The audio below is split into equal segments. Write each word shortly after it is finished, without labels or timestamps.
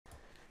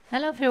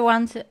Hello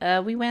everyone.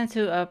 We went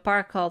to a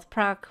park called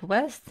Parque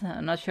West.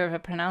 I'm not sure if I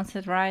pronounced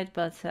it right,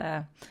 but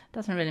it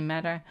doesn't really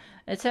matter.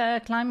 It's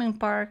a climbing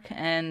park,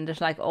 and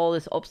there's like all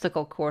these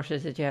obstacle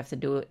courses that you have to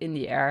do in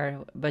the air,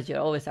 but you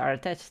always are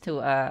attached to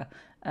a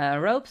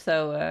rope,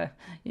 so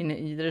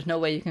there's no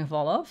way you can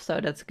fall off.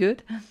 So that's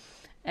good.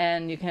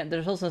 And you can.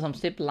 There's also some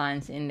zip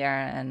lines in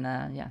there,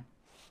 and yeah,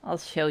 I'll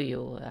show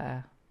you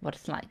what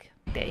it's like.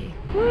 Day.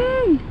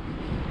 Woo!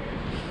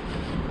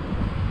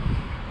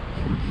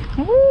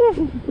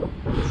 Woo!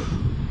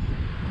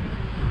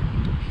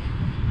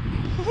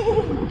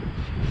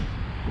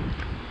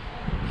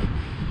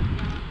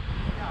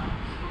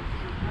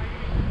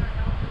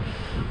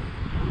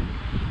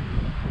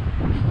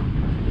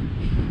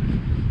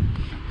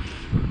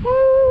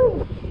 Woo!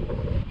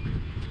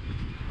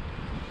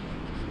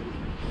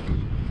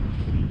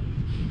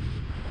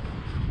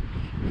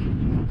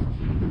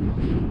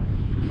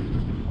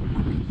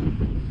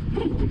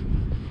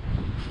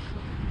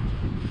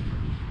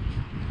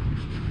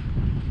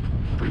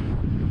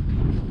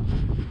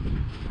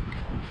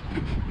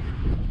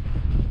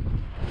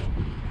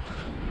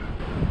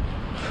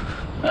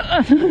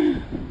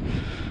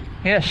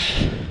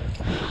 Yes.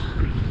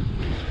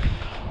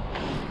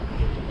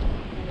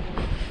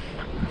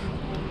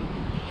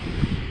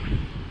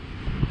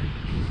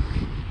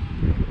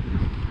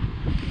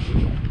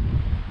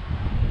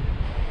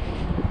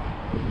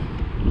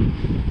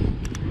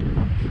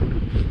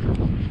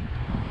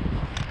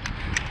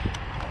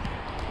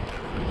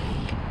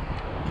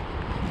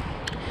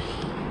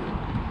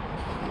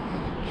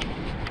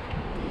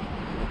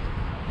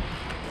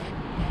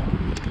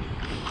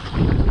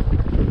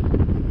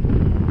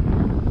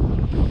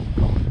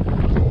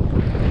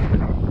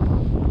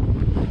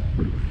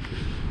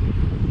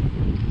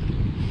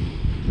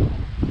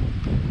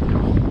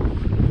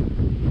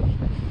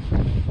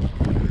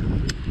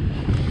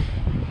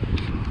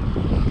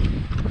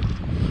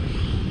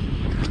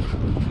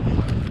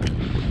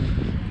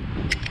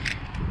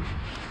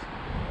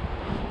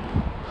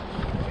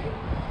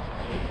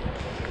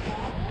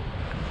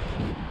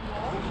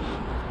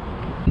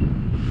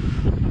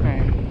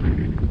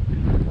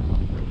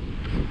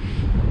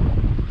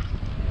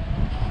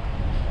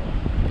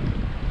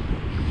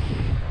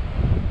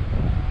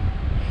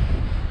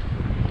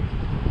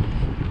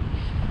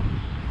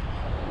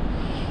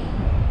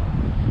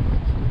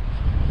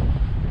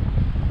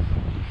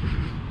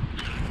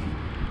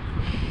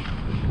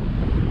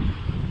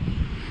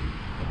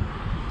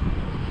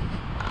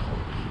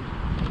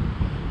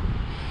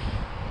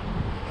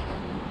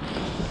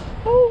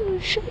 Oh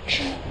shit.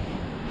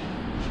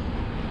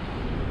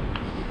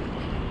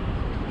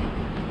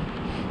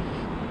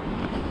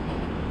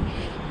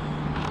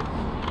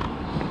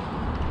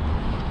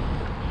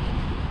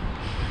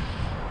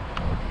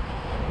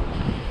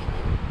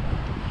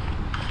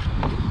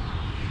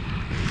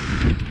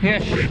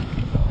 Yes.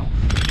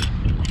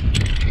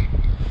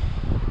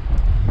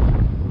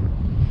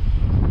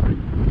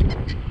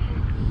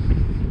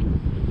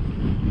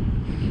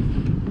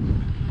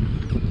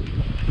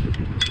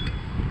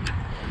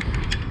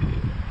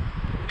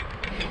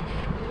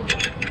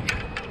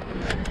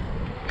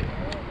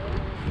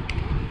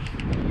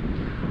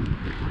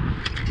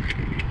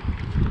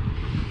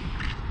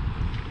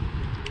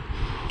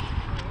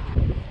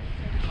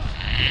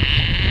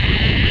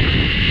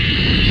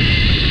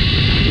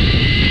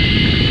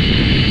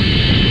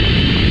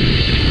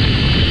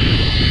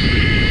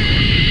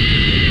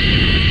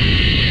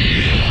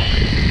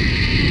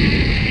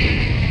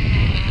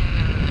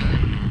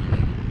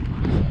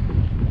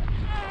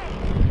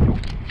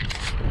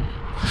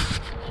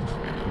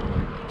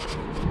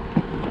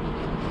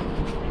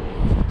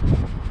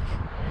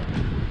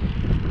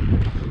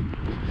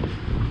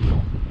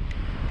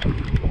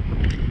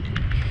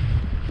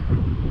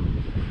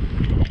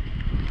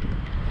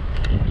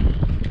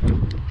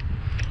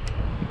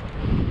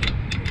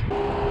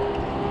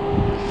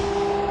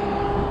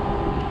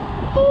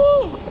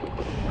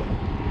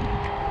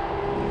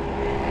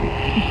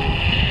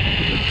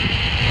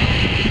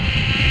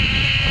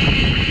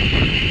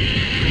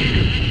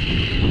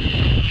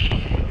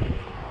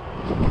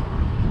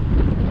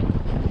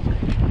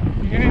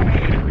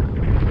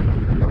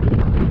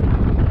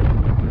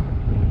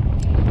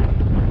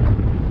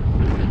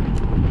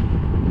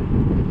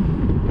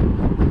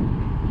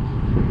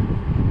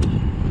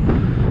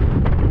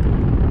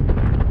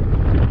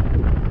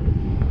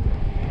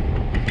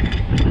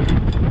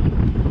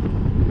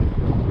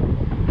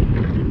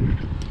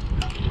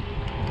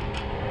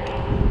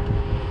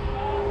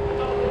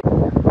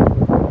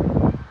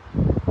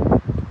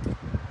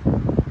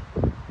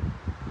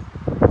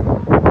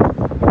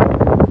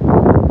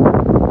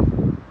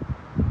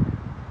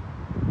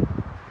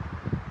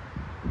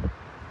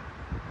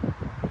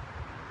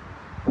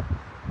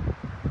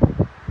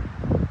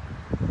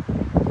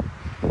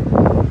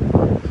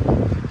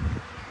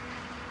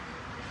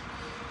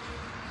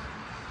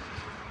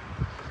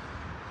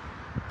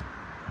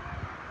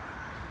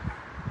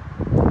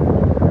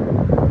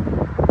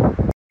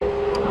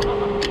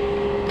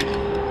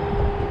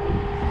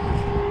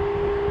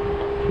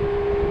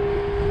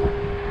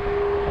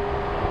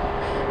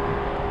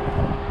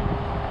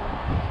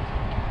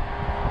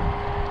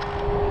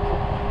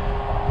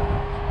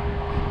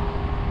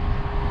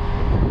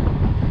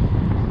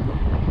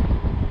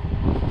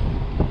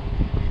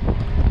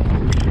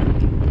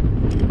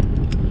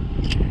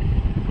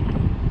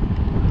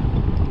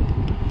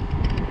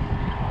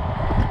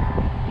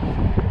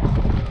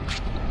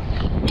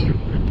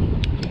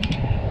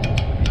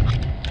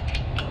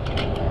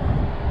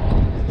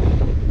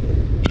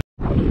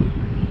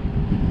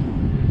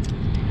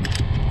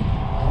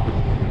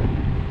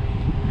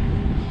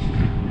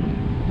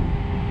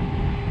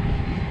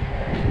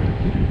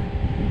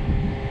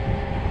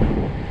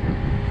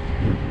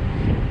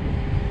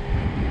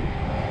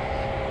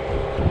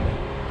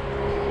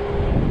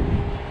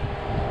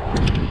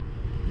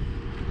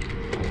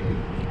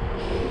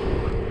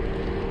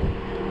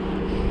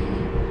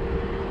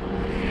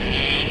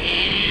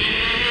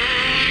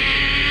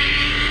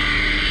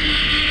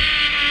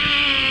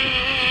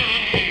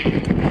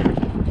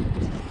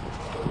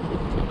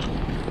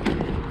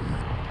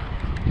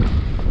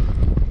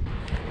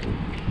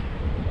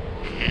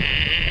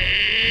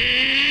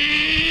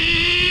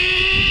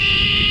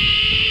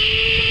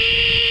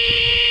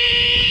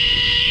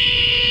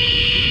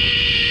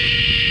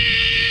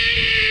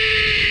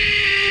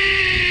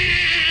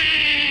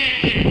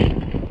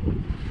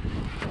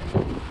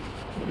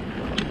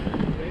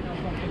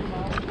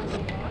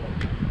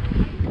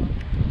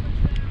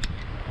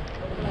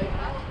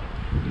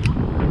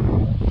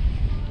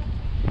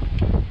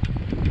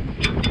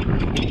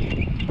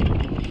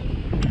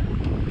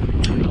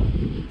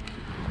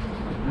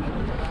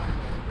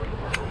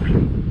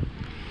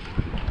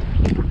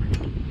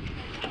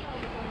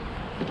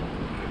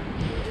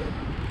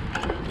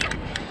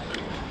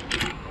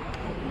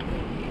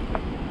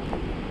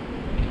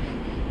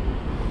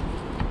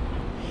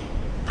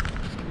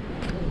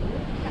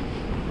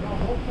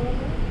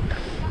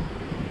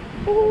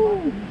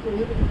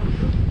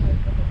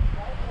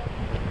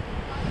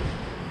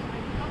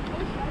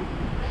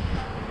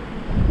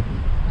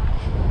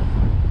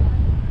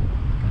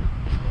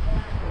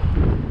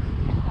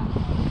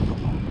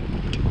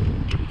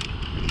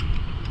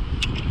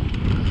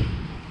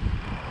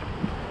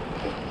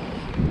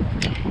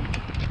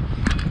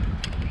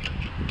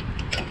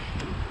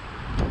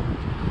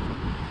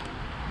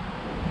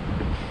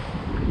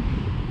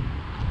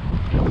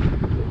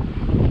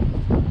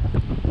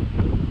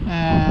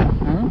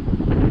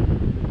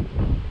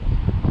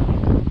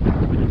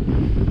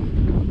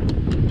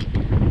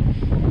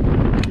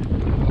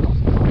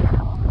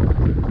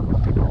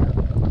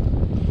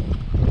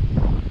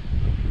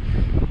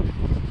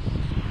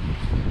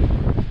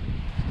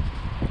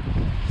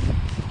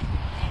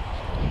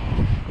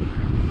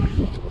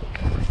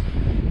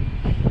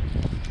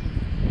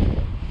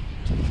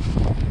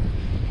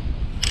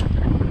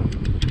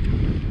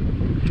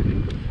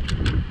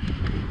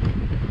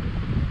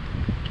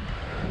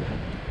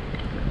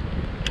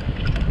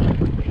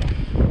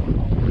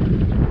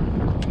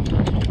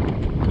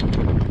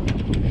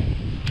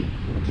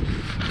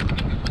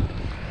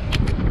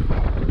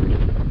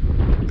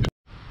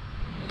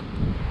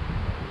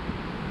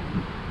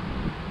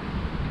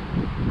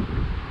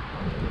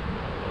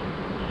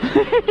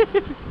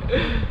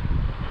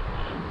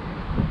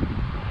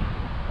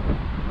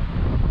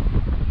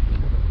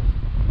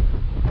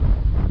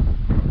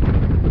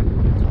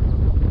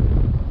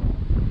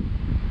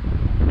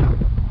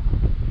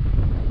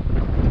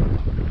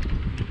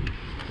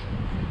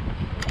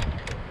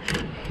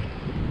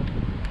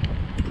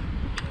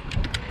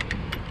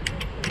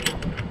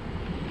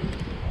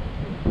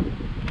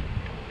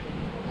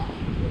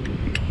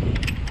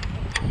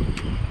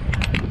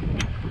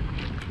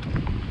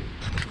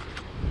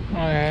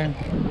 Okay,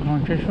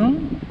 want this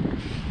one?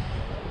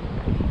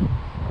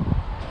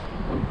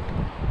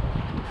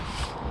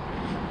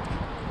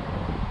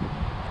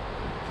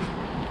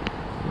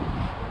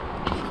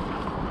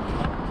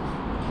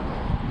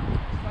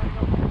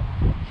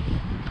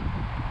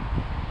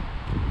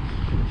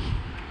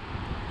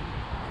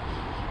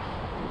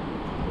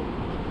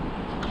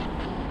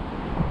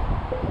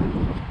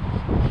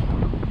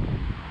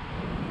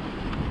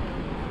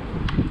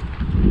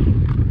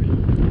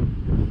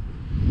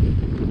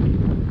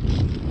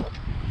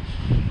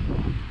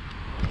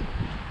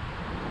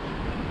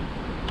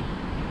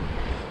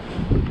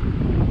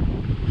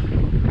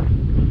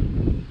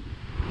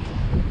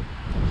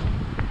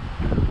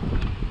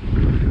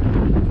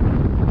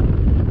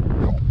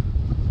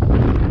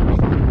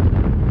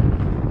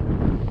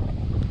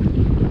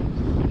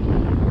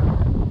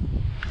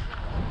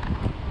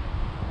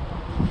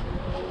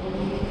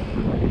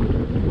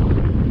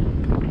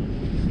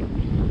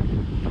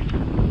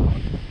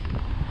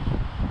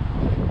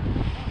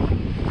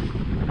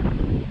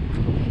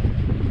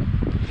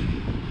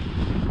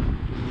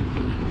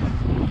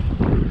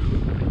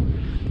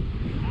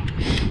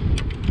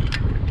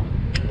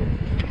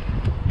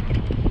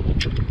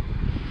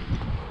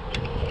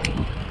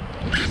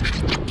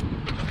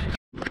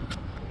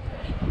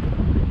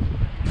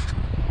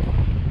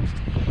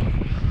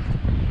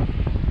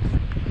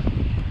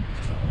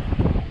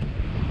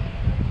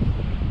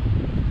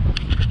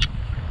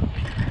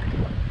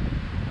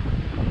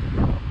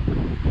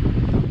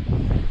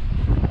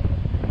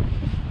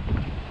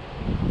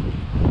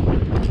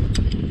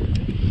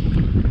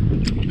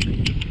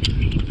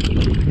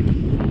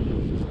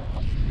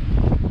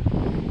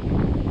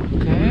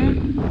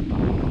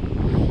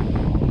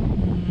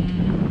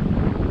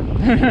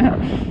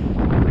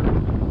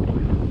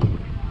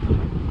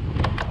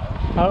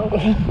 Oh.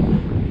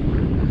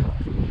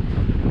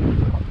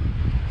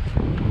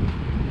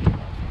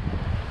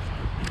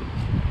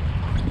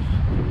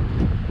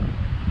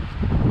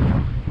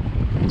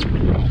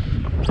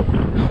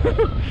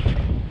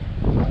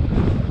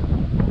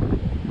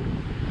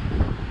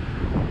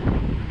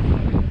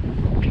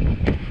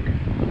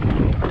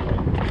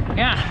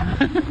 Yeah.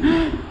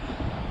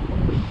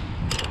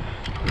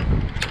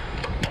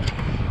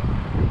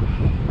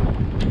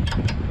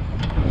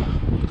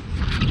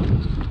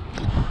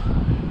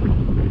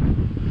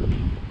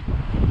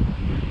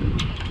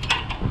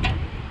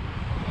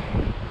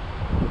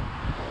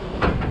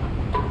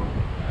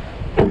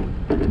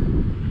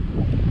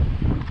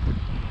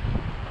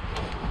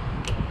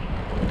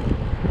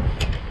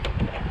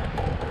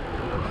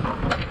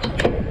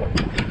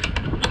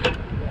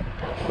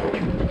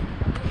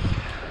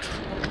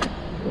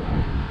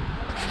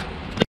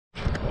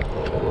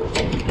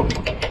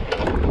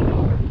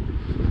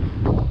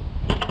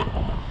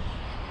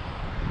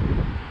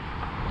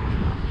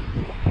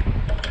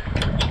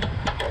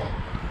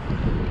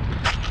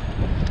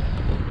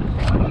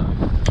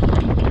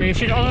 Je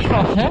ziet alles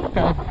vast, hè?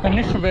 Kijk, kan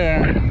niks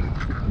gebeuren.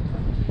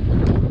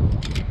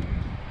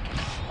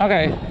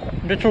 Oké,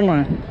 dit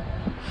zonder.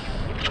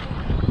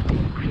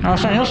 Nou, we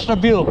zijn heel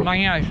stabiel, maakt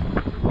niet uit.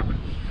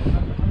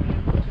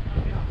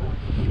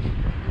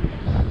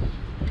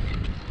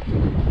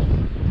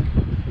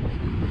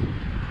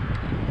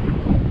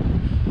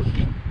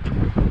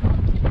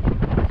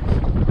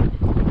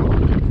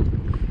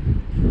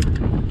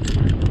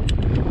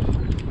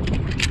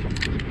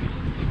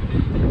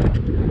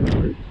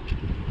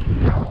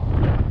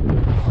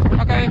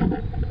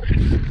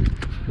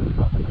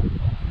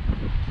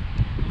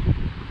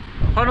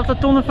 op de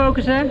tonnen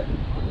focussen?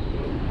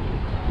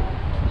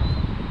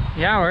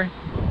 Ja hoor.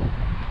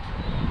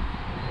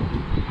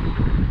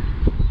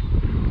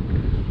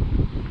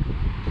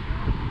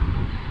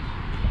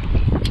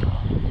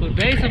 Goed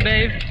bezig,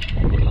 babe.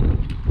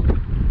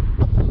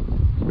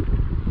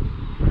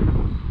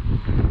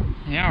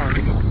 Ja hoor.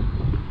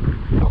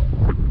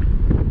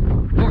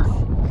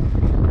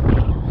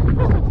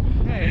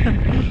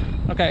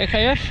 Oké, ik ga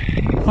eerst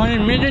gewoon in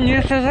het midden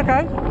neerzetten,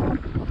 kijk.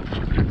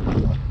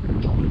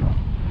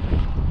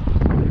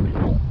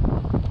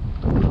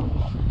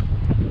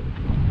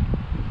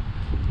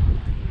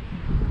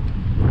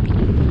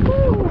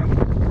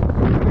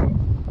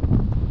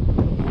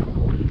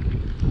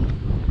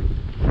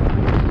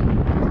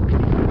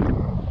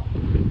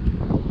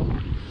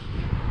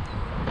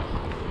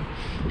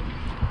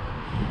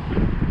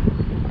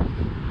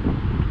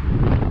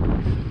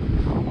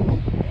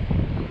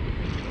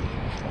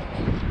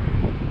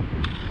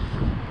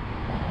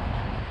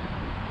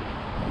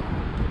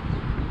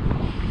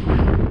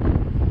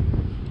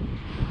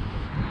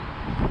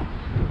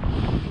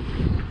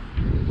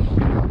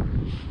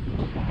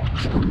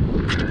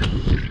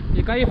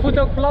 Je kan je voet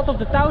ook plat op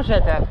de touw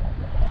zetten.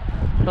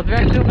 Dat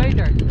werkt veel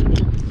beter.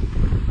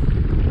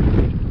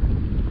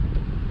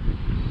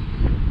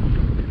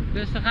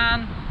 Dus we gaan...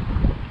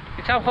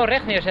 Ik zou hem gewoon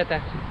recht neerzetten.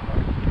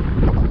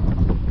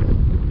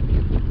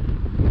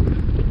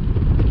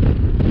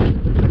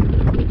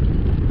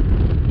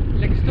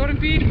 Lekker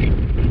stormpie.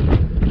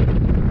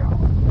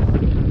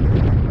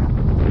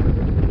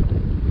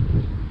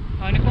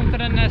 Oh, en dan komt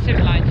er een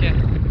ziplaantje.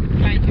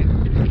 Kleintje.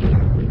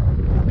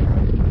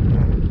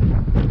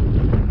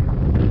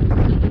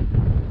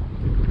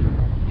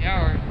 Ja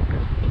hoor,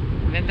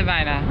 je bent er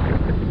bijna.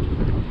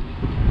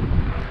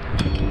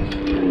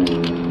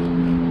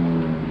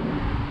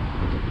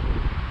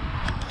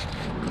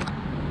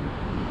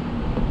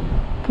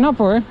 Knap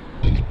hoor.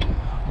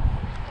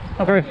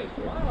 Oké.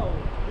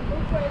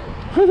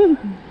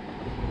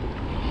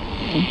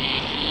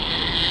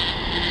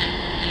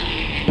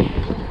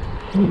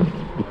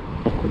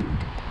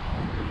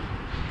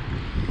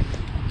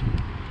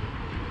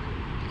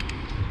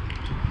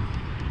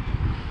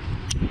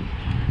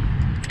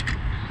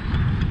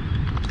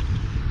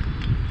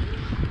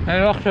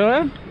 Hey, wacht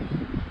hoor.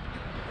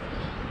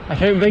 Hij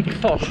zit een beetje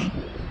vast.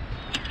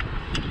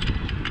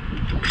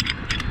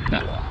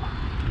 Ja.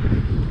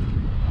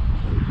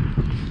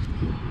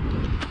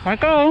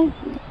 Marco!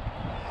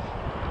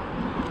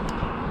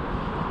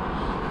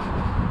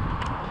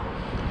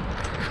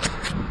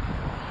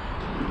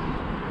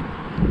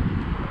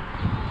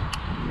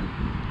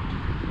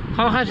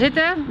 Gewoon gaan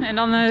zitten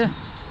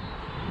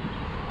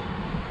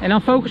en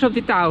dan focus op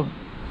die touw.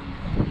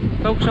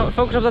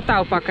 Focus op dat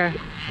touw pakken.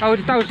 Oh,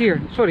 de touw is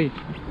hier, sorry.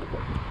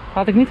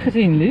 Had ik niet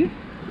gezien, lief.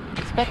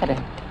 Spetteren.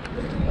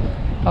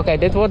 Oké,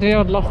 dit wordt weer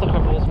wat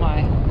lastiger volgens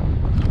mij.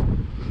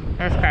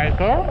 Even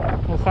kijken hoor.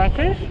 Hoe gaat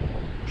het?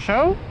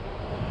 Zo?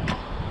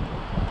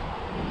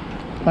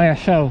 Oh ja,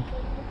 zo.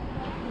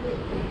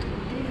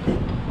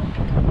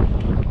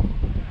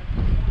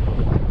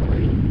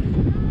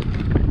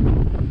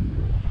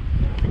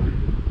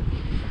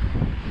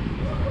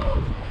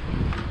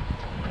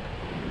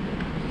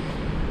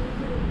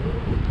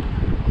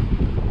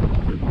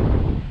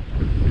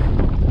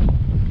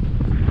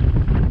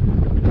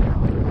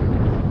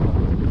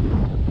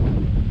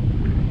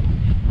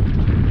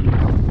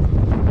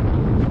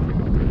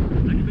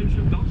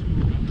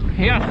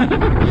 Ja.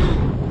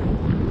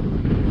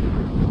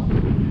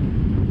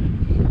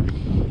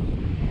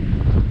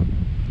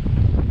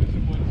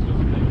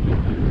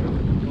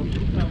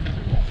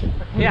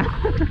 Ja.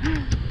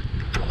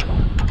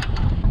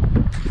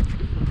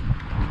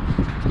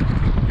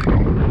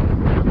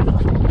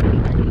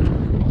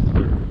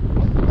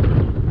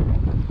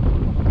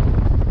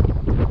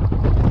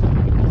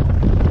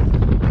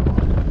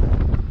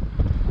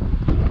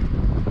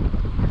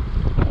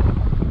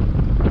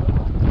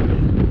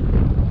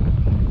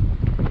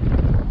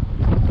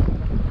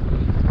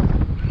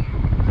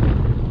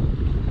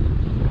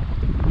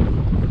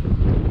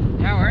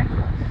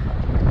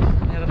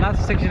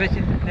 Laatste stukje dat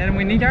je... Nee, dan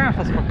moet je niet daar aan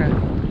vastpakken.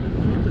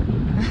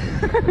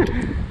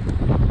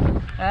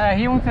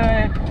 Hier moet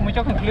je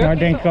ook een kleur. Nou,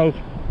 denk ik ook.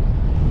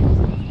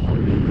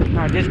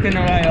 Nou, dit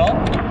kunnen wij al.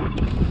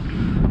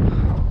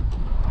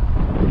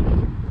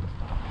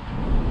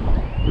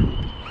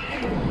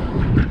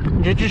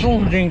 Dit is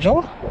ons ding,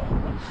 toch?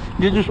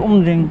 Dit is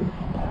ons ding.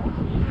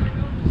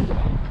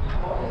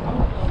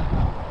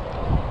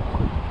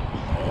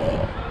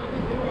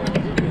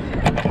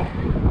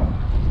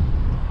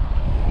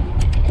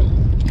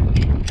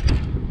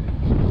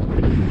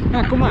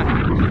 Ja, kom maar.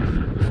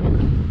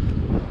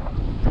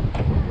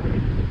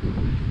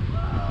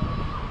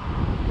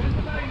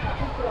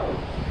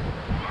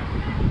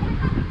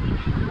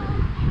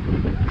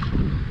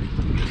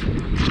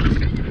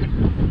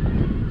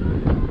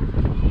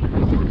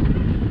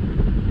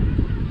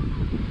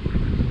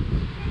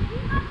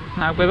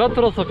 Nou, ik ben wel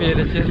trots op je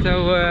dat je het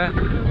zo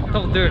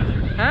toch durft.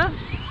 Huh?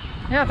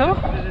 Ja,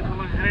 toch? Er zit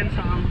wel een grens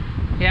aan.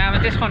 Ja, maar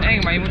het is gewoon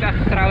eng, maar je moet echt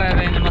vertrouwen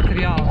hebben in het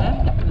materiaal, hè?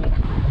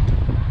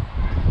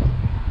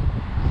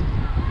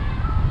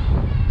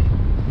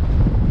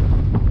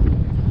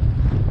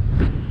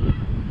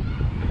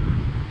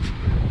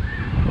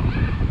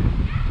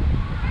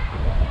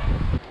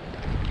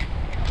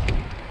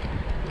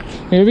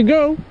 Here we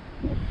go!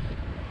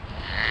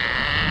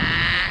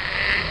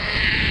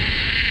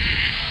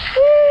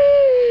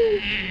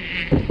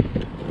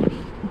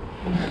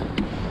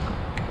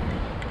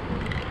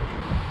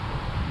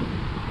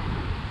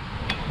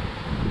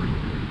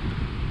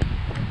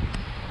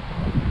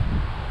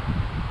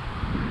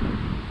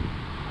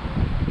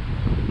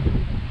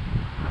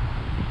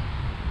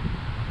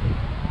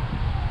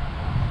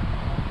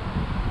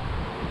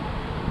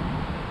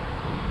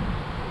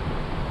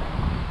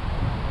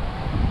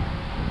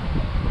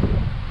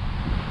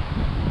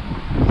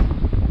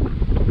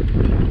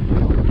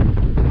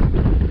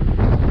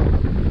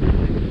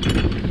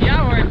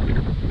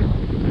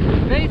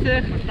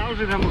 Bezig. Het touw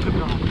zit helemaal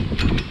gedraaid.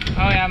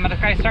 Oh ja, maar dat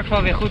kan je straks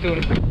wel weer goed doen.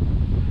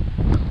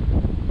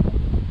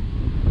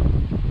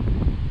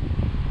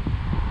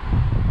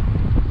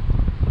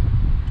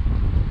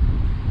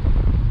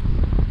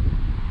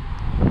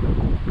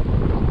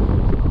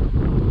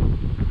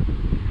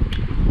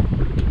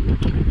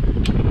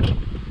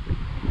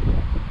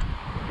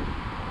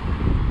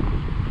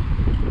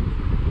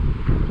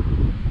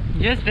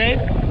 Yes, Dave?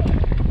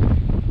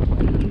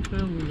 Niet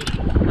heel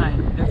moeilijk. Nee,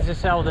 dit is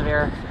hetzelfde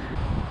weer.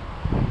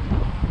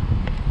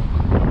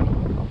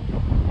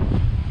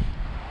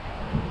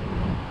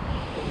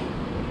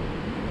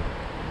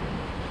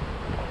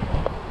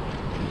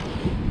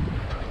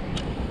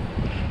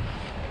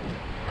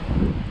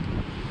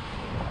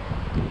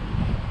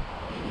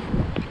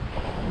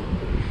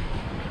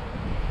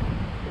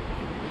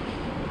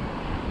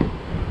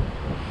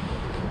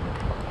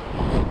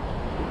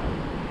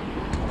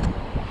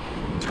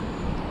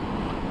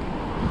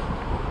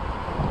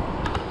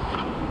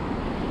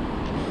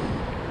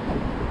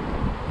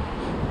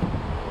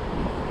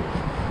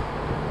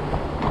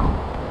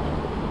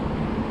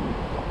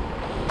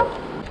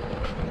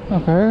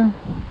 Okay.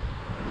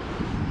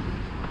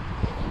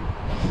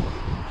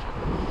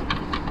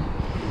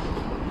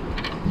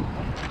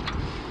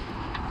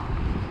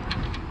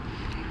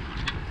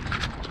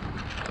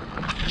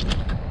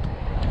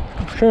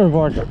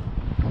 Surfboard.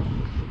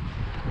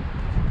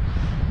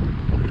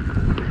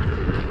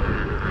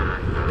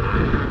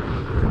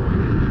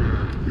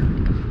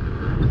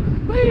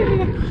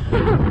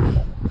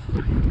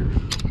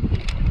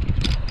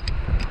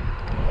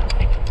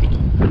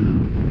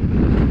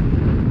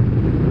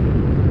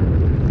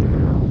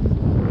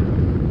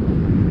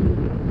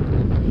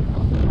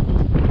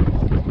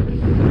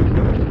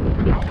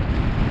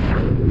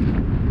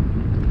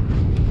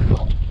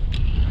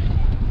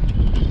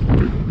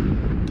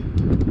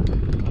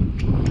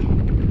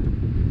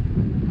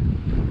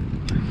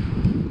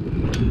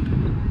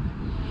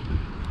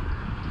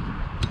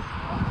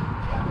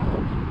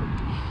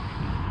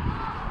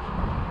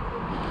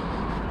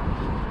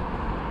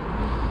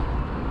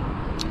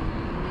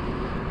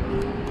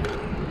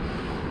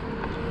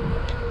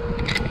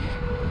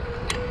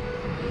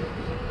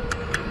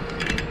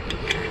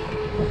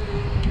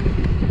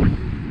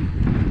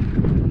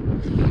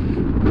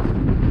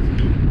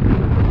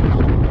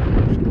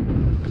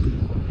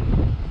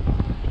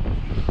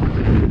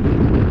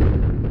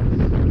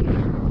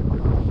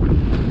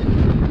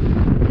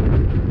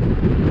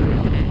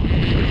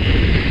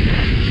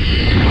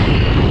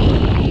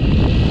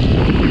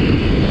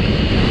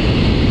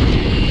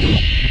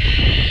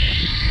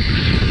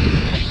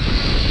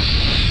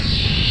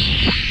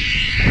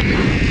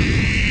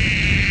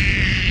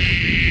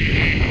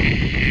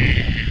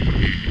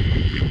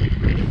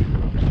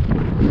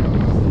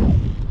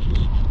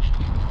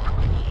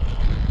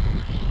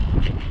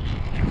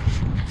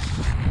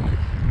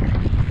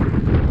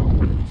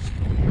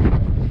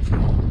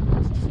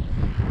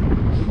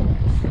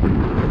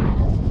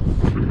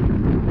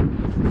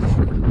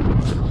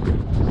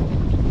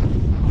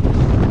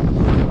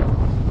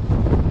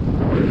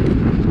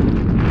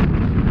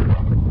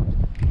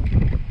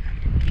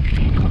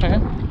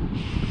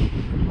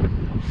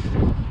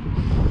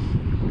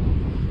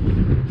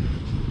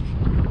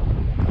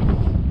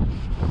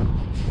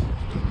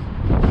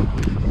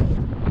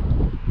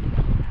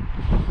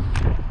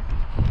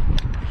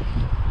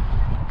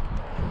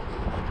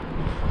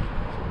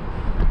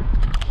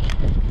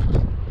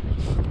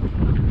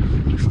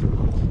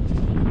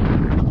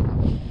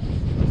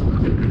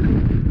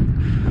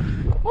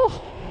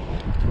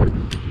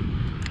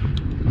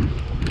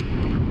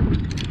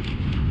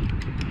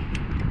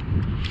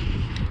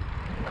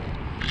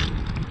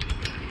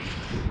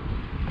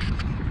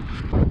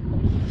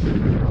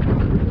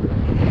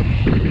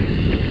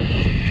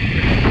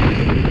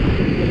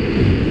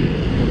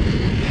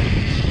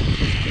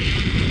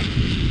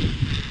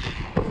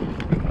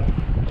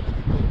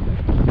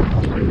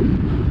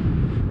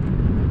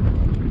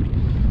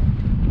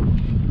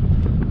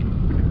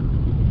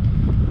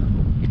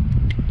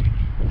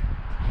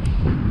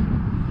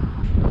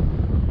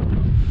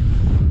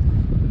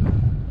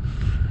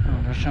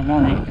 Helemaal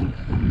niet.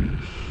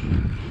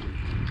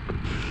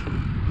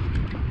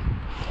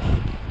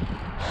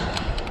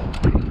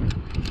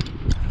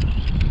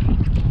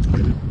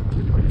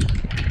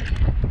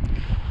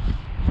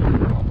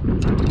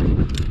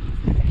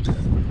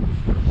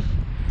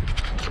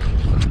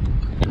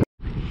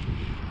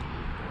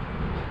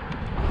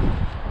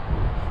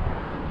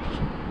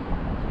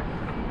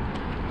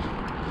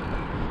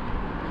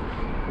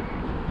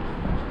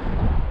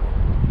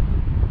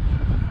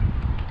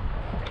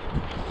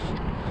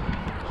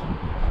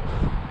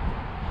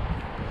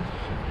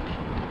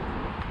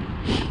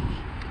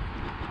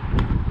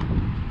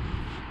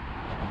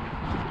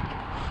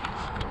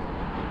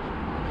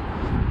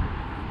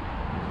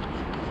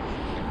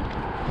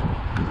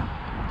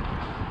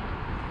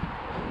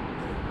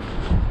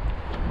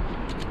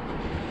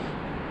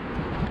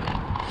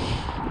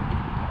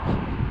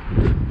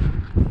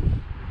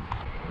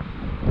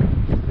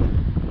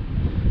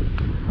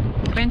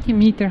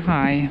 Meter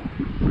high.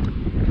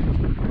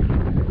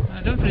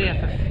 I don't really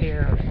have a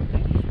fear or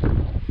something.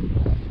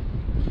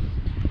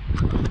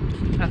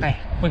 Okay,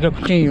 we go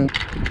continue.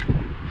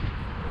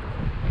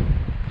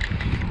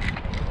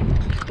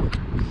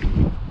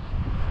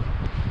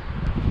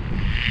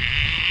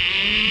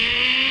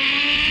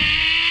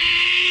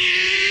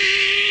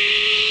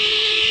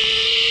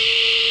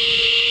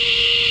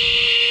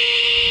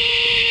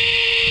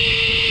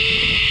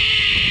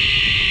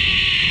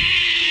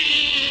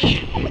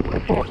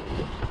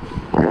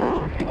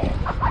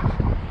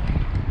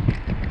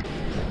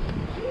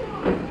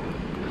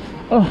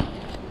 Oh.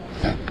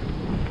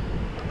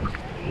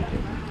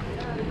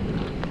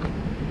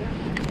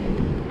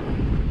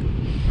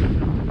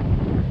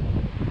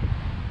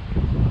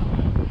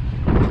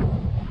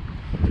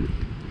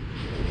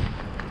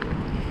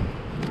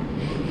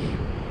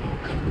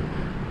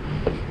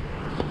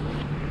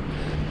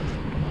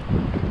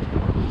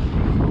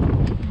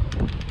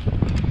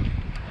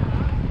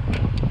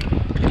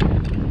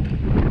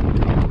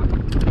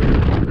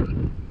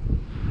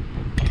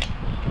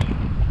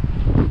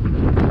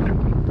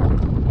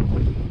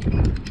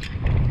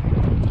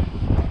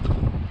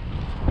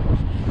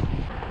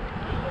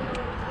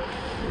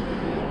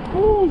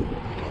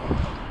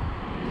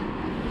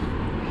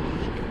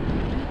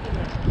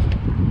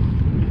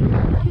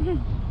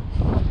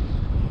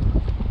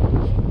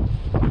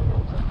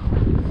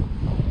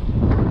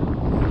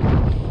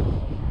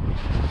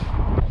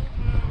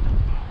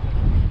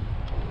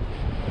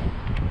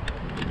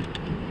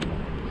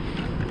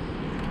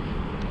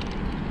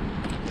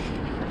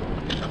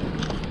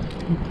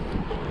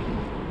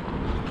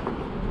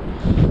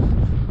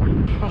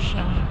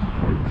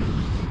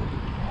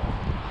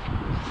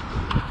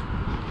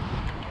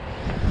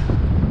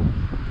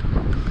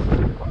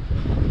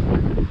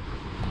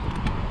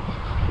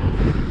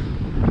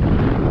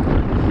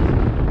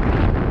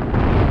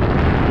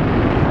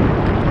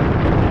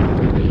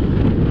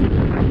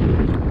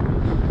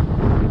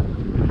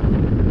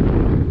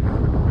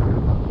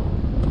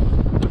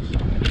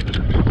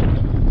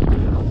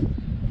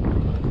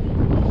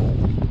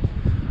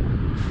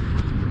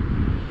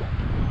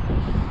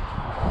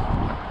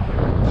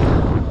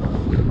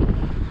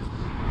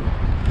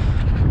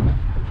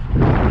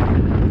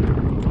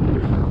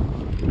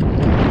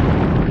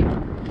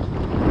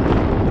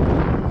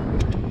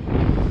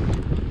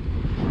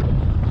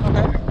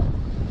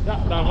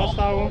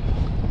 Vasthouden.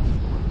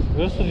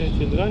 Rustig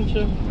richting het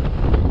randje.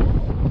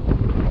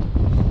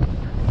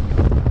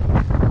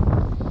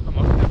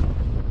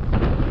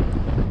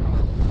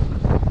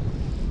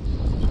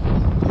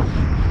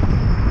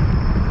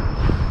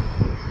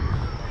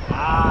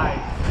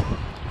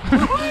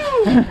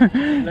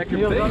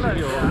 Lekker bezig,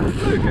 joh.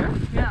 Leuk, hè?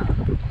 Ja.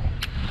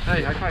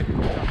 Hé, hij kijkt.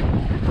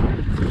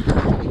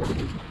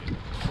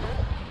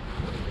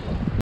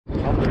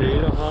 Handen weer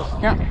hier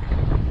vast. Ja.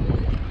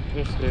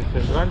 Rustig richting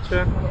het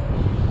randje.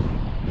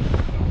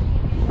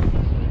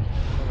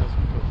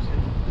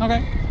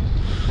 Oké.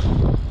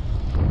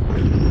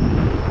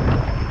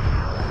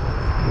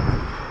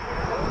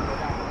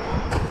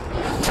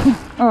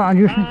 Oh,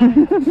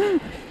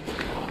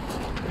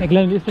 ik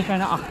leun dus te ver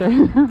naar achter.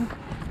 Ja,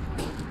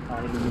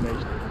 dat doen de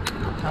meeste.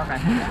 Oké.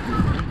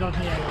 Dat is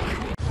niet erg.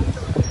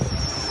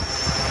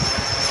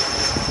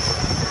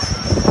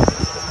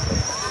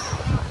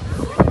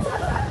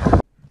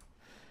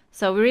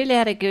 So we really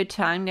had a good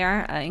time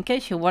there. In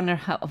case you wonder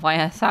why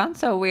I sound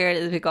so weird,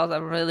 it's because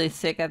I'm really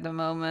sick at the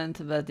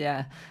moment. But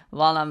yeah,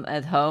 while I'm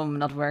at home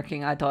not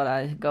working, I thought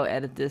I'd go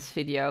edit this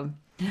video.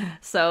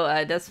 So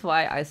that's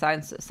why I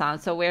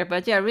sound so weird.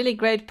 But yeah, really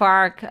great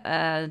park.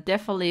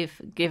 Definitely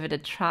give it a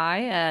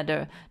try.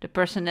 The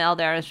personnel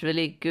there is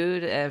really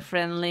good and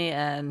friendly,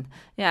 and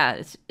yeah,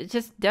 it's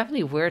just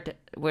definitely worth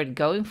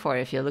going for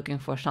if you're looking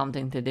for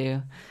something to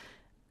do.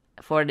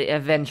 For the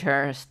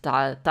adventure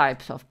style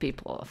types of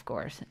people, of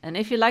course. And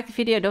if you like the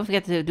video, don't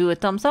forget to do a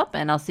thumbs up,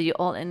 and I'll see you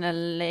all in a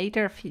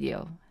later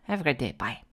video. Have a great day. Bye.